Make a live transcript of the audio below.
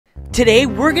Today,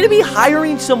 we're going to be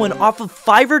hiring someone off of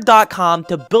fiverr.com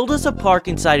to build us a park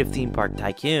inside of Theme Park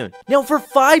Tycoon. Now, for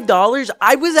 $5,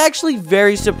 I was actually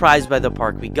very surprised by the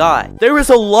park we got. There was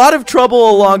a lot of trouble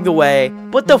along the way,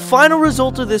 but the final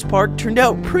result of this park turned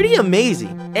out pretty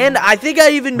amazing. And I think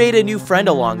I even made a new friend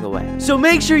along the way. So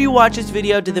make sure you watch this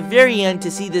video to the very end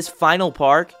to see this final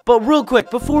park. But real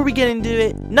quick, before we get into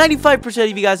it,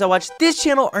 95% of you guys that watch this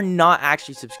channel are not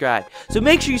actually subscribed. So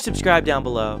make sure you subscribe down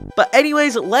below. But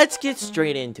anyways, let's get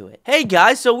straight into it. Hey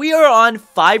guys, so we are on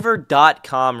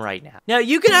fiverr.com right now. Now,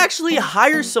 you can actually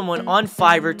hire someone on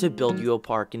Fiverr to build you a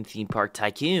park in Theme Park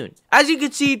Tycoon. As you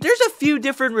can see, there's a few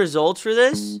different results for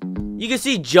this. You can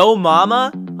see Joe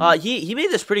Mama, he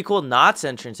made this pretty cool knots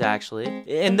entrance actually.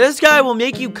 And this guy will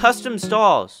make you custom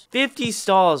stalls. 50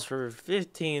 stalls for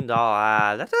 $15.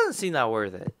 That doesn't seem that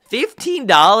worth it.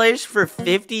 $15 for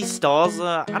 50 stalls?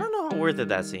 I don't know how worth it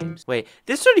that seems. Wait,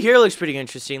 this one here looks pretty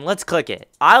interesting. Let's click it.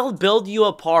 I'll build you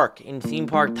a park in Theme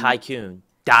Park Tycoon. ...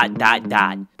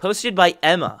 Posted by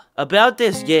Emma. About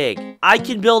this gig. I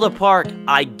can build a park,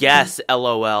 I guess,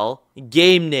 LOL.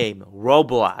 Game name,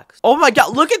 Roblox. Oh my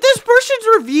god, look at this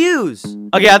person's reviews.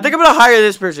 Okay, I think I'm gonna hire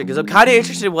this person because I'm kind of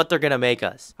interested in what they're gonna make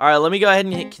us. All right, let me go ahead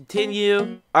and hit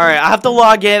continue. All right, I have to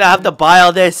log in. I have to buy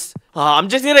all this. I'm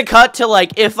just gonna cut to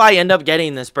like if I end up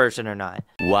getting this person or not.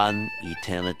 One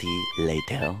eternity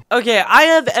later. Okay, I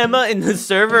have Emma in the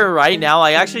server right now.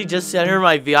 I actually just sent her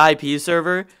my VIP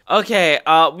server. Okay,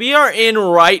 we are in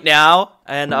right now.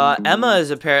 And Emma is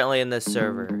apparently in this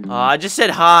server. I just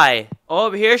said hi.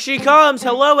 Oh, here she comes.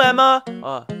 Hello,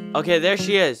 Emma. Okay, there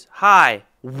she is. Hi.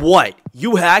 What?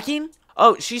 You hacking?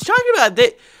 Oh, she's talking about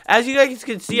that. As you guys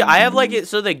can see, I have like it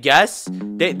so the guests,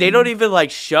 they don't even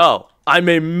like show. I'm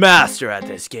a master at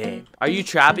this game. Are you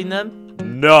trapping them?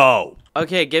 No.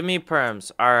 Okay, give me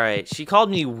perms. All right. She called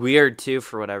me weird too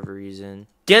for whatever reason.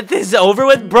 Get this over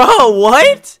with, bro.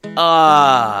 What?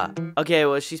 Okay,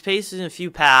 well, she's pasting a few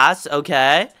paths.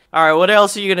 Okay. All right, what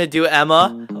else are you gonna do,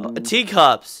 Emma?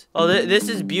 Teacups. Oh, this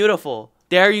is beautiful.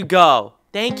 There you go.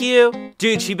 Thank you.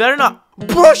 Dude, she better not.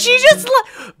 Bro, she just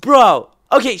bro.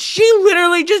 Okay, she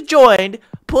literally just joined.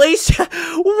 Placed.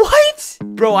 What?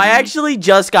 Bro, I actually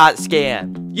just got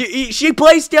scammed. She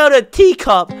placed down a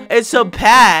teacup and some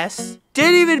pass. She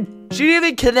didn't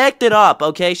even connect it up,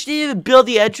 okay? She didn't even build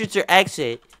the entrance or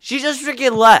exit. She just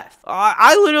freaking left.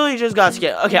 I literally just got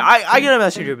scammed. Okay, I gotta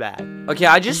message her back. Okay,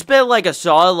 I just spent like a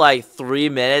solid like 3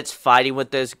 minutes fighting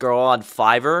with this girl on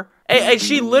Fiverr. And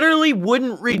she literally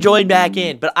wouldn't rejoin back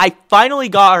in. But I finally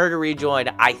got her to rejoin,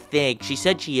 I think. She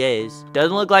said she is.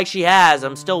 Doesn't look like she has.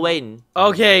 I'm still waiting.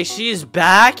 Okay, she's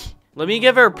back. Let me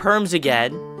give her perms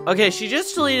again. Okay, she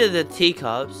just deleted the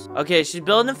teacups. Okay, she's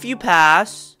building a few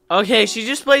paths. Okay, she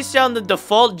just placed down the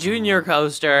default junior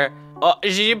coaster. Oh,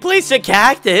 she placed a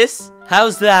cactus.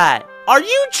 How's that? Are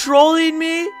you trolling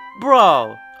me?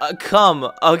 Bro,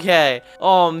 come. Okay.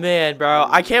 Oh, man, bro.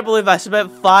 I can't believe I spent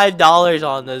 $5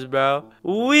 on this, bro.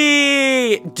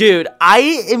 Dude, I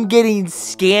am getting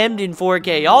scammed in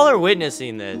 4K. Y'all are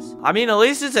witnessing this. I mean, at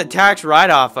least it's a tax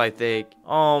write-off, I think.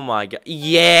 Oh, my God.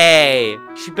 Yay.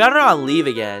 She better not leave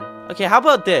again. Okay, how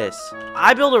about this?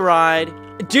 I build a ride.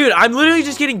 Dude, I'm literally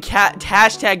just getting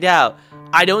hashtagged out.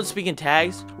 I don't speak in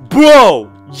tags.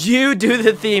 Bro, you do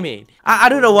the theming. I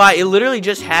don't know why. It literally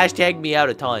just hashtagged me out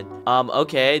a ton.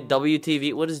 Okay.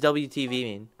 WTV. What does WTV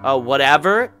mean?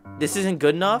 Whatever. This isn't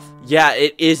good enough? Yeah,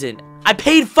 it isn't. I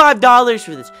paid $5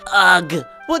 for this. Ugh.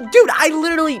 Well, dude, I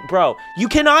literally... Bro, you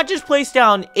cannot just place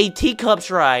down a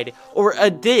teacups ride or a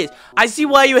this. I see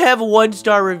why you have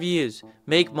 1-star reviews.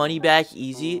 Make money back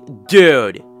easy?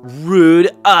 Dude. Rude.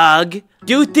 Ugh.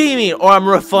 Do theming or I'm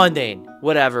refunding.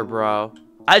 Whatever, bro.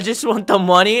 I just want the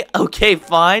money. Okay,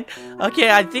 fine. Okay,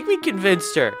 I think we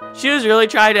convinced her. She was really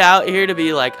trying out here to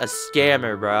be like a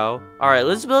scammer, bro. All right,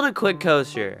 let's build a quick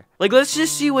coaster. Like, let's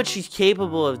just see what she's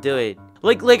capable of doing.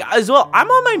 Like as well, I'm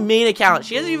on my main account.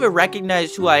 She hasn't even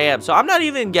recognized who I am. So I'm not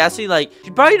even guessing, like,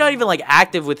 she's probably not even, like,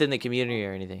 active within the community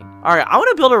or anything. All right, I want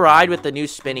to build a ride with the new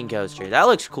spinning coaster. That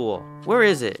looks cool. Where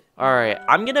is it? All right,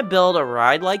 I'm going to build a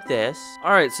ride like this. All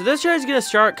right, so this ride is going to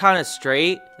start kind of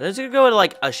straight. Then it's going to go to,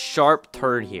 like, a sharp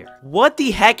turn here. What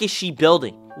the heck is she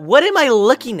building? What am I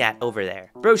looking at over there?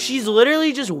 Bro, she's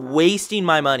literally just wasting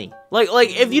my money. Like,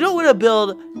 if you don't want to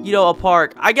build, you know, a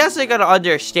park, I guess I gotta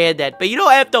understand that, but you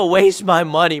don't have to waste my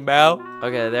money, bro.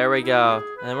 Okay, there we go.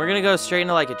 And then we're gonna go straight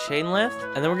into, like, a chain lift.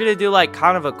 And then we're gonna do, like,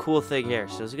 kind of a cool thing here.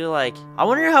 So it's gonna, like, I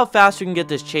wonder how fast we can get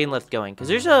this chain lift going. Because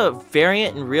there's a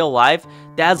variant in real life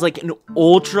that has, like, an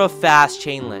ultra fast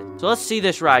chain lift. So let's see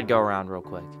this ride go around real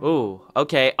quick. Ooh,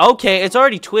 okay. Okay, it's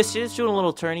already twisted. It's doing a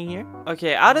little turning here.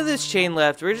 Okay, out of this chain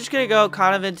lift, we're just gonna go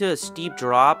kind of into a steep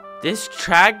drop. This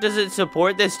track doesn't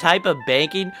support this type of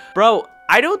banking. Bro,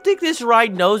 I don't think this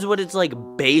ride knows what it's like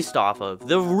based off of.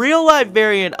 The real life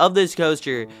variant of this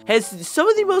coaster has some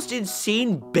of the most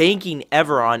insane banking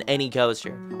ever on any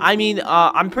coaster. I mean,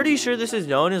 I'm pretty sure this is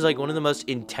known as like one of the most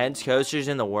intense coasters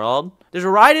in the world. There's a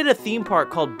ride at a theme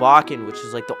park called Bakken, which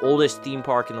is like the oldest theme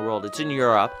park in the world. It's in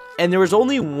Europe. And there was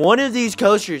only one of these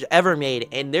coasters ever made.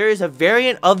 And there is a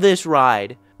variant of this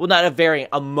ride. Well, not a variant,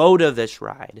 a mode of this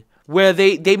ride. Where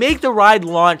they make the ride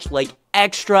launch like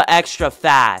extra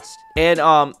fast.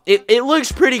 And it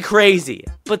looks pretty crazy.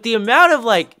 But the amount of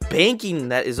like banking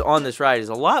that is on this ride is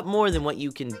a lot more than what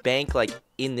you can bank like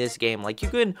in this game. Like you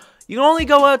can only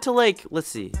go out to like, let's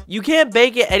see. You can't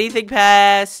bank it anything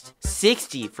past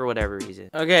 60 for whatever reason.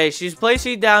 Okay, she's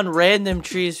placing down random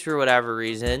trees for whatever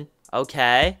reason.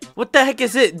 Okay. What the heck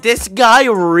is it? This guy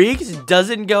reeks,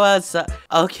 doesn't go outside.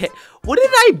 Okay. What did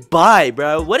I buy,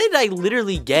 bro? What did I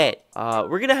literally get?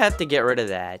 We're gonna have to get rid of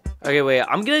that. Okay, wait.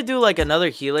 I'm gonna do like another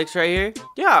helix right here.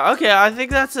 Yeah, okay. I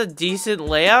think that's a decent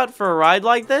layout for a ride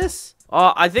like this.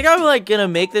 I think I'm like gonna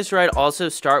make this ride also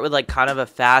start with like kind of a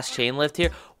fast chain lift here.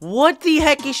 What the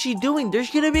heck is she doing? There's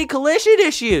gonna be collision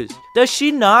issues. Does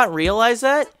she not realize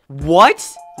that?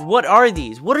 What? What are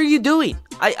these? What are you doing?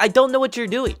 I don't know what you're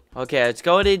doing. Okay, let's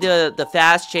go into the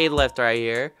fast chain lift right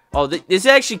here. Oh, this is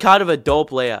actually kind of a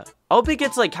dope layout. I hope it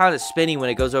gets like kind of spinning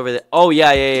when it goes over the... Oh,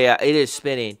 yeah. It is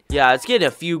spinning. Yeah, it's getting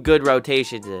a few good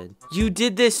rotations in. You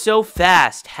did this so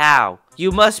fast. How?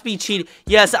 You must be cheating.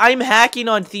 Yes, I'm hacking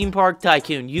on Theme Park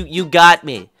Tycoon. You got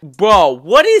me. Bro,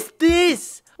 what is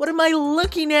this? What am I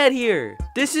looking at here?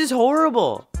 This is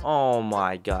horrible. Oh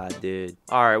my god, dude.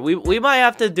 Alright, we might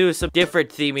have to do some different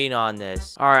theming on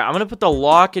this. Alright, I'm gonna put the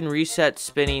lock and reset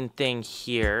spinning thing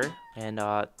here. And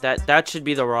that should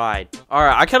be the ride.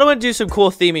 Alright, I kind of want to do some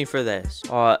cool theming for this.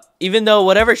 Even though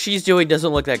whatever she's doing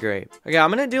doesn't look that great. Okay,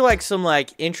 I'm gonna do like some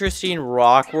like interesting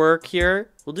rock work here.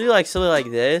 We'll do like something like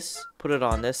this. Put it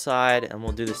on this side, and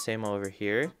we'll do the same over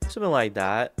here. Something like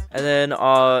that. And then,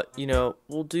 you know,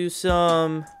 we'll do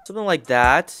something like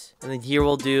that. And then here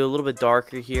we'll do a little bit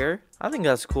darker here. I think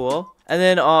that's cool. And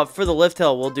then, for the lift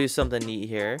hill, we'll do something neat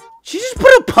here. She just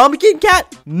put a pumpkin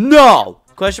cat? No!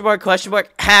 Question mark,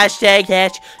 hashtag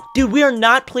hatch. Dude, we are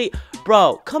not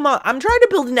Bro, come on. I'm trying to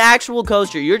build an actual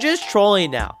coaster. You're just trolling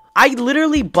now. I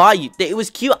literally bought you. It was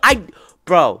cute.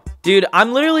 Bro, dude,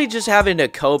 I'm literally just having to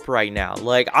cope right now.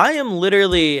 Like, I am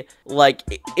literally, like,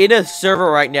 in a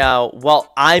server right now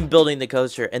while I'm building the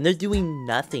coaster, and they're doing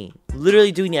nothing.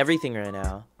 Literally doing everything right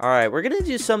now. Alright, we're gonna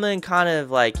do something kind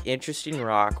of, like, interesting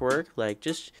rock work. Like,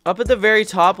 just up at the very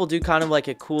top, we'll do kind of, like,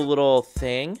 a cool little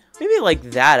thing. Maybe, like,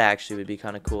 that actually would be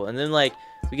kind of cool. And then, like,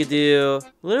 we could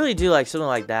literally do, like, something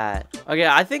like that. Okay,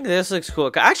 I think this looks cool.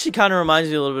 It actually kind of reminds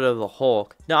me a little bit of the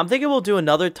Hulk. Now, I'm thinking we'll do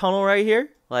another tunnel right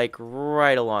here. Like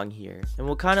right along here, and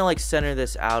we'll kind of like center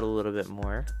this out a little bit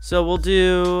more. So we'll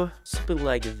do something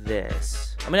like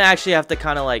this. I'm gonna actually have to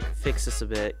kind of like fix this a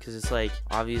bit because it's like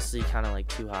obviously kind of like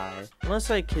too high.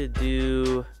 Unless I could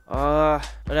do I'm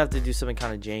gonna have to do something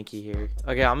kind of janky here.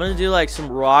 Okay, I'm gonna do like some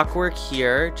rock work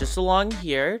here, just along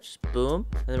here, just boom.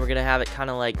 And then we're gonna have it kind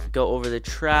of like go over the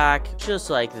track, just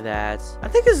like that. I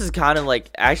think this is kind of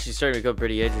like actually starting to go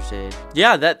pretty interesting.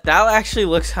 Yeah, that actually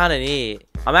looks kind of neat.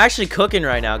 I'm actually cooking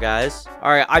right now, guys.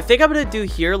 All right, I think I'm gonna do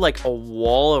here like a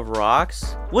wall of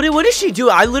rocks. What did she do?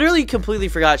 I literally completely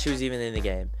forgot she was even in the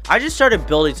game. I just started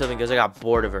building something because I got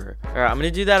bored of her. All right, I'm gonna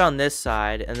do that on this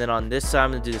side, and then on this side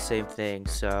I'm gonna do the same thing.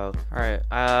 So, all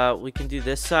right, we can do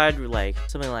this side like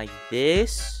something like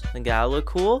this. I think that'll look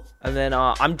cool. And then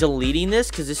I'm deleting this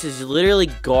because this is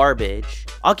literally garbage.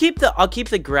 I'll keep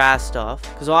the grass stuff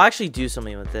because I'll actually do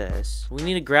something with this. We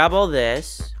need to grab all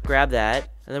this, grab that.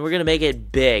 And then we're gonna make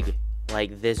it big,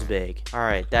 like this big. All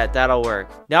right, that'll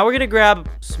work. Now we're gonna grab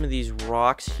some of these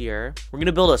rocks here. We're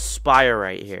gonna build a spire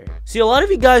right here. See, a lot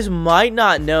of you guys might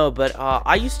not know, but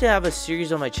I used to have a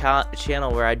series on my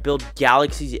channel where I'd build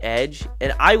Galaxy's Edge,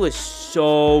 and I was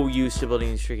so used to building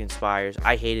these freaking spires.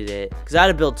 I hated it because I had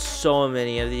to build so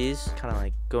many of these. Kind of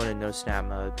like go into no snap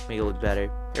mode, make it look better.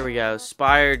 Here we go,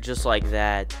 spire just like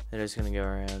that. They're just gonna go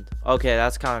around. Okay,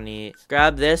 that's kind of neat.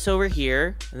 Grab this over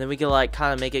here, and then we can like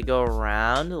kind of make it go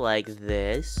around like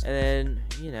this. And then,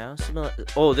 you know,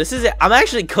 oh, this is it. I'm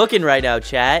actually cooking right now,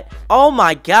 chat. Oh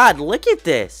my god, look at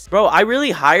this. Bro, I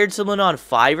really hired someone on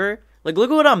Fiverr. Like, look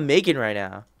at what I'm making right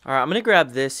now. All right, I'm gonna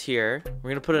grab this here. We're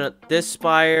gonna put this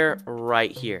spire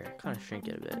right here. Kind of shrink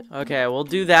it a bit. Okay, we'll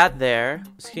do that there.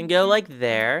 This can go like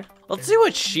there. Let's see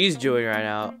what she's doing right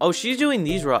now. Oh, she's doing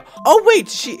these rocks. Oh, wait,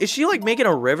 is she like making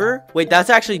a river? Wait, that's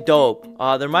actually dope.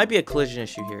 There might be a collision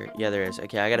issue here. Yeah, there is.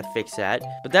 Okay, I gotta fix that.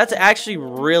 But that's actually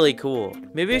really cool.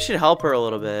 Maybe I should help her a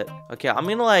little bit. Okay, I'm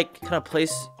gonna like kind of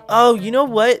place... Oh, you know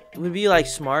what would be like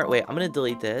smart? Wait, I'm gonna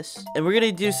delete this. And we're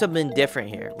gonna do something different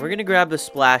here. We're gonna grab the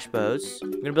splash boats.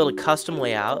 We're gonna build a custom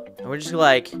layout. And we're just gonna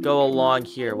like go along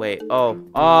here. Wait,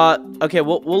 okay,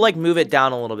 we'll like move it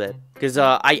down a little bit. Because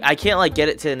I can't like get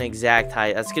it to an exact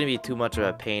height. That's gonna be too much of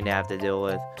a pain to have to deal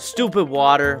with. Stupid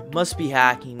water. Must be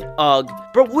hacking. Ugh.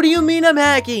 Bro, what do you mean I'm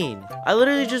hacking? I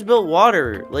literally just built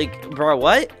water. Like, bro,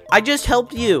 what? I just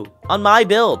helped you on my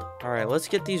build. All right, let's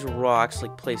get these rocks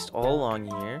like placed all along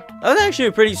here. That was actually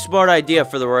a pretty smart idea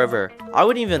for the river. I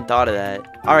wouldn't even thought of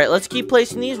that. All right, let's keep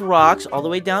placing these rocks all the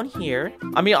way down here.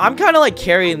 I mean, I'm kind of like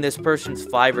carrying this person's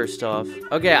fiverr stuff.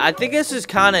 Okay, I think this is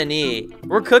kind of neat.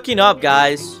 We're cooking up,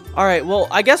 guys. All right, well,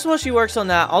 I guess while she works on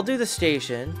that, I'll do the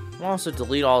station. I'll also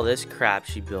delete all this crap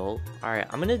she built. All right,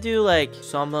 I'm gonna do like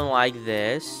something like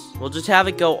this. We'll just have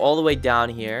it go all the way down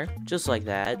here, just like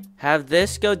that. Have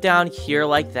this go down here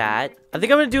like that. I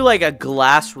think I'm gonna do like a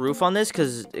glass roof on this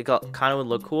because it kind of would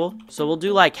look cool. So we'll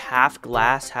do like half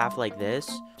glass, half like this.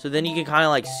 So then you can kind of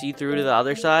like see through to the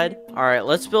other side. All right,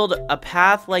 let's build a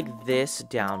path like this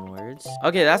downwards.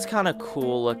 Okay, that's kind of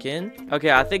cool looking.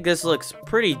 Okay, I think this looks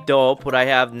pretty dope, what I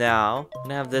have now. I'm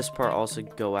gonna have this part also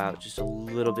go out just a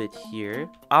little bit here.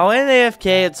 Oh, and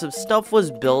AFK, and some stuff was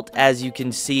built, as you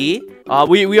can see.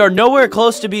 We are nowhere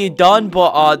close to being done,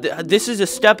 but this is a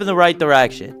step in the right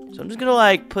direction. So I'm just gonna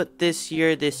like put this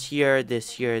here, this here, this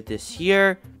here, this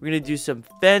here. We're gonna do some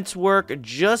fence work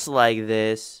just like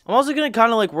this. I'm also gonna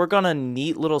kind of like work on a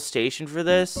neat little station for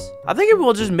this. I think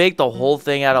we'll just make the whole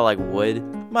thing out of like wood.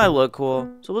 Might look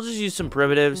cool. So we'll just use some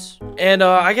primitives. And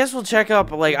I guess we'll check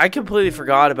up, like I completely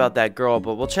forgot about that girl,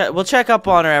 but we'll check up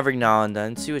on her every now and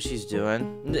then, see what she's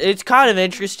doing. It's kind of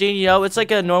interesting, you know, it's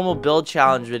like a normal build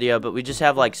challenge video, but we just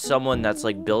have like someone that's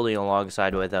like building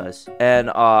alongside with us. And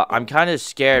I'm kind of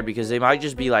scared because they might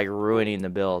just be like ruining the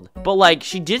build. But like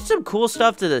she did some cool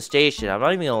stuff to the station, I'm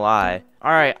not even gonna lie.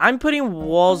 All right, I'm putting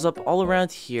walls up all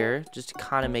around here just to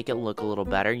kind of make it look a little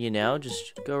better, you know?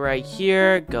 Just go right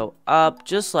here, go up,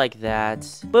 just like that.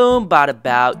 Boom, bada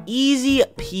bow. Easy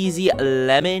peasy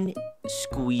lemon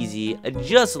squeezy,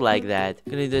 just like that.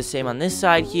 Gonna do the same on this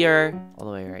side here, all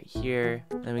the way right here.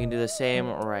 Then we can do the same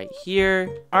right here.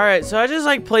 All right, so I just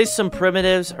like placed some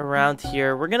primitives around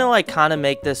here. We're gonna like kind of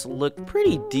make this look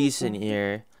pretty decent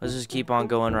here. Let's just keep on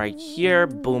going right here.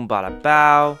 Boom, bada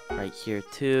bow. Right here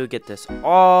too. Get this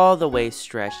all the way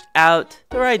stretched out.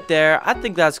 So right there. I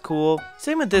think that's cool.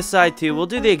 Same with this side too. We'll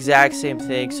do the exact same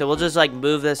thing. So we'll just like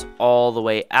move this all the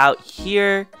way out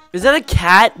here. Is that a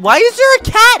cat? Why is there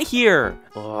a cat here?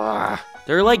 Ugh.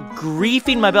 They're like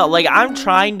griefing my build. Like I'm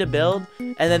trying to build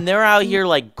and then they're out here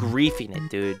like griefing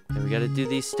it, dude. And we gotta do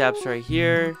these steps right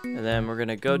here. And then we're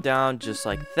gonna go down just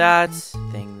like that.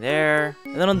 Thing there.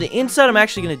 And then on the inside, I'm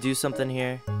actually gonna do something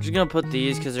here. I'm just gonna put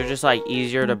these because they're just like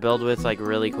easier to build with like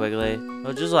really quickly.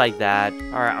 So just like that.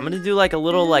 Alright, I'm gonna do like a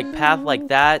little like path like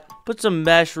that. Put some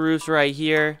mesh roofs right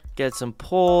here. Get some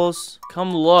poles.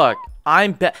 Come look.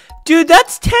 Dude,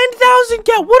 that's 10,000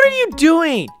 cat. What are you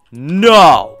doing?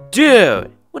 No.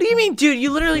 Dude. What do you mean, dude?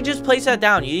 You literally just placed that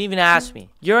down. You didn't even ask me.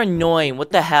 You're annoying.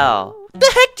 What the hell? What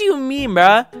the heck do you mean,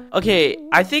 bruh? Okay,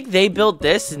 I think they built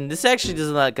this, and this actually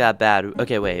doesn't look that bad.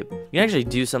 Okay, wait. You can actually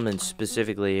do something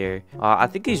specifically here. I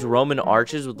think these Roman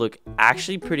arches would look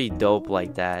actually pretty dope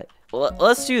like that.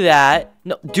 Let's do that.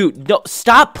 No, dude, no.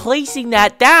 Stop placing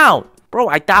that down. Bro,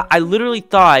 I literally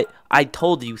thought I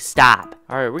told you stop.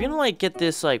 All right, we're gonna like get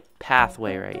this like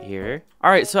pathway right here. All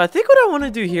right, so I think what I want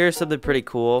to do here is something pretty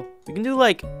cool. We can do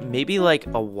like maybe like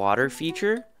a water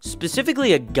feature.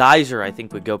 Specifically a geyser, I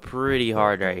think would go pretty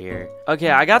hard right here. Okay,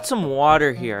 I got some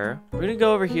water here. We're gonna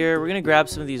go over here. We're gonna grab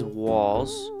some of these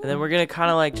walls. And then we're gonna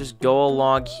kind of like just go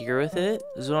along here with it.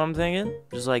 This is what I'm thinking.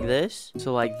 Just like this.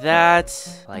 So like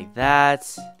that. Like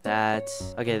that. That.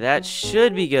 Okay, that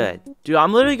should be good. Dude,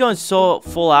 I'm literally going so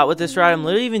full out with this ride. I'm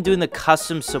literally even doing the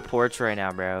custom supports right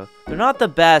now, bro. They're not the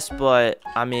best, but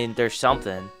I mean, there's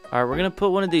something. All right, we're gonna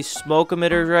put one of these smoke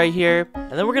emitters right here,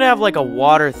 and then we're gonna have like a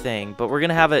water thing, but we're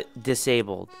gonna have it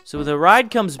disabled. So when the ride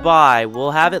comes by,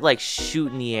 we'll have it like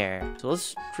shoot in the air. So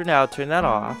let's for now turn that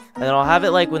off, and then I'll have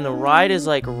it like when the ride is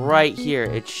like right here,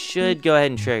 it should go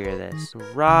ahead and trigger this.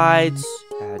 Rides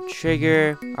Add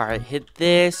trigger. All right, hit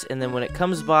this, and then when it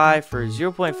comes by for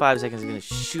 0.5 seconds, it's gonna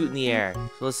shoot in the air.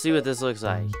 So let's see what this looks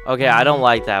like. Okay, I don't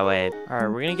like that way. All right,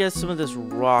 we're gonna get some of this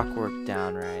rock work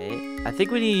down, right? I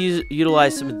think we need to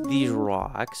utilize some of these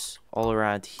rocks all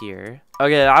around here.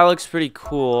 Okay, that looks pretty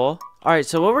cool. All right,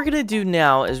 so what we're gonna do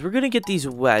now is we're gonna get these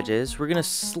wedges. We're gonna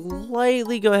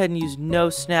slightly go ahead and use no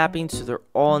snapping so they're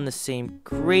all in the same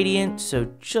gradient. So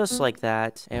just like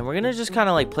that. And we're gonna just kind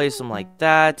of like place them like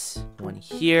that. One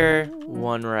here,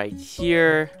 one right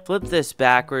here. Flip this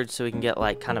backwards so we can get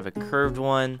like kind of a curved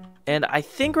one. And I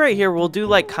think right here we'll do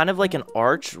like kind of like an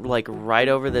arch like right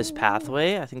over this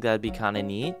pathway. I think that'd be kind of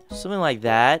neat. Something like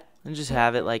that. And just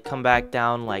have it like come back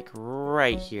down like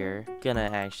right here.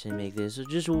 Gonna actually make this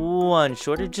just one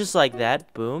shorter, just like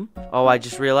that. Boom. Oh, I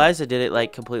just realized I did it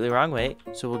like completely wrong. Wait.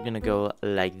 So we're gonna go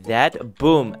like that.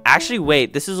 Boom. Actually,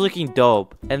 wait. This is looking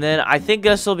dope. And then I think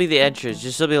this will be the entrance.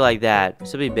 Just will be like that.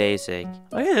 This will be basic.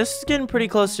 Okay, this is getting pretty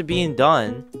close to being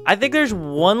done. I think there's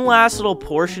one last little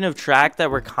portion of track that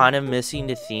we're kind of missing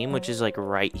to theme, which is like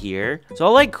right here. So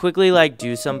I'll like quickly like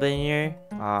do something here.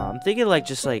 I'm thinking like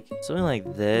just like something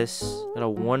like this. Gonna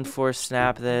 1/4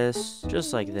 snap this,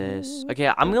 just like this. Okay,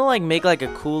 I'm gonna like make like a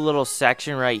cool little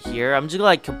section right here. I'm just gonna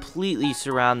like completely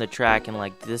surround the track in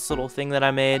like this little thing that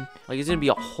I made. Like it's gonna be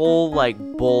a whole like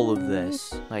bowl of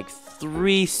this, like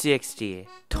 360.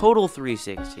 Total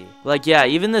 360. Like, yeah,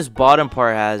 even this bottom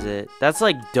part has it. That's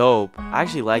like dope. I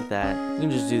actually like that. You can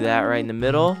just do that right in the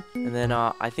middle. And then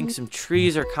I think some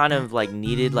trees are kind of like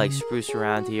needed, like spruce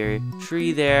around here.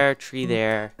 Tree there, tree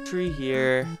there, tree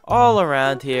here, all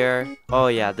around here. Oh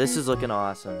yeah, this is looking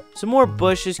awesome. Some more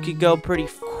bushes could go pretty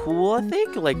cool, I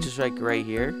think, like just like right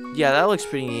here. Yeah, that looks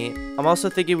pretty neat. I'm also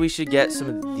thinking we should get some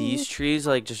of these trees,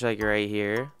 like just like right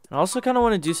here. I also kind of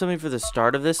want to do something for the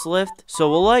start of this lift. So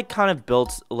we'll like kind of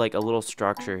build like a little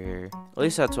structure here. At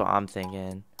least that's what I'm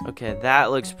thinking. Okay,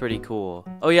 that looks pretty cool.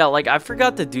 Oh yeah, like I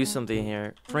forgot to do something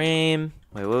here. Frame.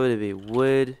 Wait, what would it be?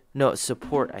 Wood? No,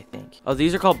 support, I think. Oh,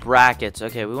 these are called brackets.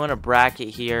 Okay, we want a bracket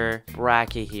here,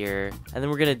 and then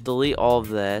we're gonna delete all of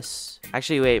this.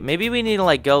 Actually, wait, maybe we need to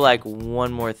like go like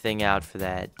one more thing out for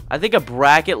that. I think a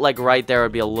bracket like right there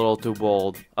would be a little too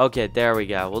bold. Okay, there we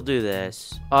go. We'll do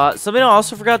this. Something I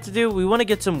also forgot to do, we want to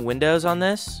get some windows on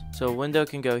this. So window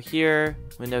can go here,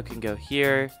 window can go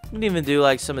here. We can even do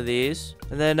like some of these.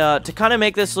 And then to kind of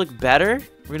make this look better,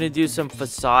 we're gonna do some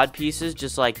facade pieces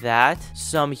just like that.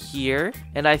 Some here.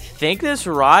 And I think this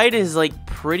ride is like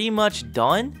pretty much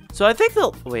done. So I think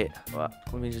the wait,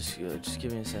 let me just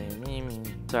give me a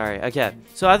second. Sorry. Okay.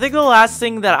 So I think the last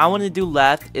thing that I want to do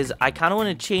left is I kind of want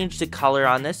to change the color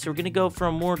on this. So we're gonna go for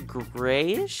a more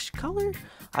grayish color.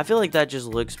 I feel like that just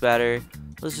looks better.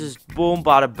 Let's just boom,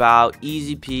 bada bow,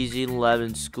 easy peasy,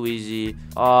 lemon squeezy.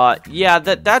 Yeah,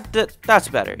 that's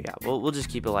better. Yeah, we'll just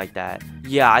keep it like that.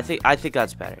 Yeah, I think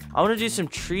that's better. I want to do some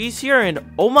trees here, and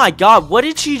oh my god, what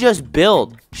did she just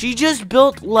build? She just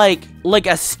built like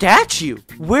a statue.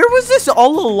 Where was this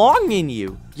all along in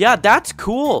you? Yeah, that's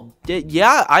cool.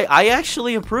 Yeah, I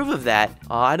actually approve of that.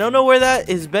 I don't know where that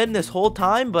has been this whole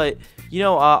time, but you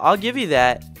know, I'll give you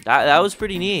that. That was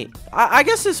pretty neat. I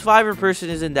guess this Fiverr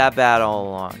person isn't that bad all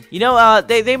along. You know,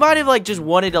 they might have like just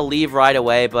wanted to leave right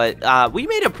away, but we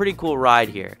made a pretty cool ride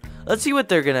here. Let's see what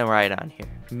they're gonna ride on here.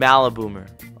 Maliboomer.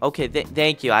 Okay,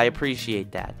 thank you. I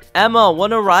appreciate that. Emma,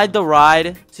 wanna ride the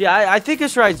ride? See, I think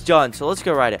this ride's done, so let's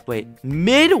go ride it. Wait,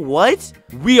 mid what?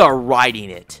 We are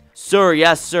riding it. Sir,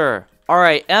 yes, sir.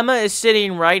 Alright, Emma is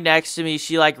sitting right next to me.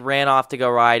 She like ran off to go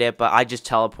ride it, but I just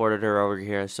teleported her over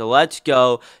here. So let's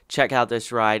go check out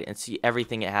this ride and see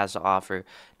everything it has to offer.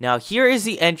 Now, here is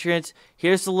the entrance.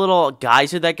 Here's the little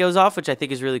geyser that goes off, which I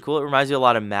think is really cool. It reminds me a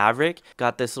lot of Maverick.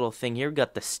 Got this little thing here.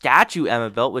 Got the statue Emma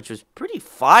built, which was pretty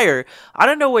fire. I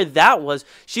don't know where that was.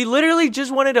 She literally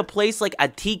just wanted to place like a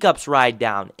teacups ride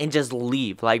down and just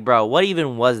leave. Like, bro, what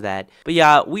even was that? But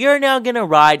yeah, we are now going to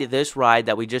ride this ride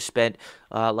that we just spent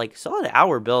like solid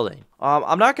hour building.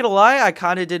 I'm not gonna lie, I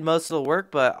kind of did most of the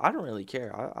work, but I don't really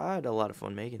care. I had a lot of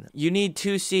fun making it. You need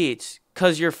 2 seats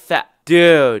because you're fat.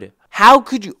 Dude, how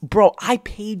could you? Bro, I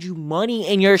paid you money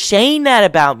and you're saying that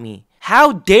about me.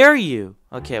 How dare you?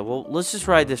 Okay, well, let's just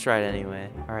ride this ride anyway.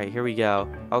 All right, here we go.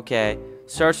 Okay,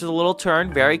 starts with a little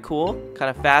turn. Very cool. Kind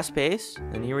of fast pace.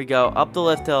 And here we go. Up the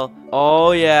lift hill.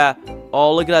 Oh, yeah.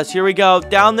 Oh, look at us. Here we go.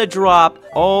 Down the drop.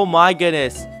 Oh, my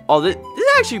goodness. Oh, this is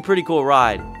actually a pretty cool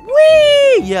ride.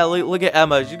 Whee! Yeah, look at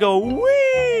Emma. She go,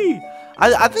 whee!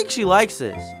 I think she likes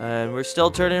this. And we're still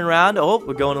turning around. Oh,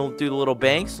 we're going through the little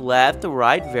banks. Left to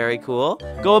right. Very cool.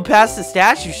 Going past the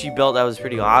statue she built. That was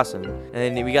pretty awesome. And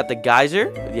then we got the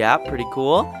geyser. Yeah, pretty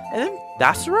cool. And then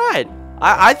that's the ride.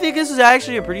 I think this is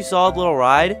actually a pretty solid little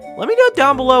ride. Let me know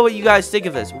down below what you guys think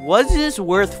of this. Was this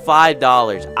worth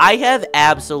 $5? I have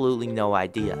absolutely no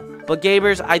idea. But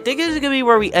gamers, I think this is going to be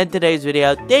where we end today's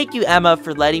video. Thank you, Emma,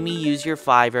 for letting me use your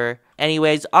Fiverr.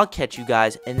 Anyways, I'll catch you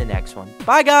guys in the next one.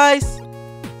 Bye, guys!